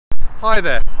Hi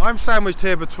there, I'm sandwiched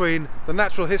here between the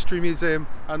Natural History Museum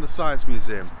and the Science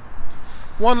Museum.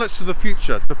 One looks to the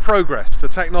future, to progress, to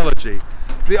technology.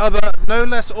 The other, no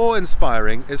less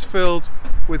awe-inspiring, is filled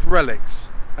with relics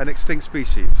and extinct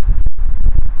species.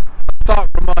 A stark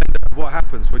reminder of what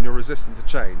happens when you're resistant to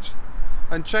change.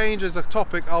 And change is a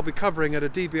topic I'll be covering at a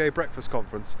DBA breakfast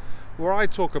conference where I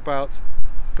talk about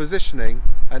positioning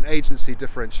and agency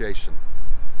differentiation.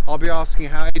 I'll be asking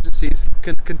how agencies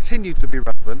can continue to be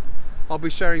relevant. I'll be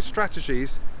sharing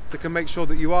strategies that can make sure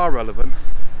that you are relevant,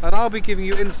 and I'll be giving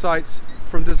you insights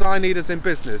from design leaders in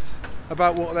business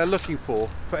about what they're looking for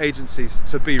agencies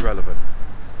to be relevant.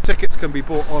 Tickets can be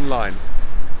bought online.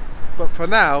 But for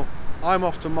now, I'm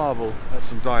off to marvel at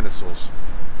some dinosaurs.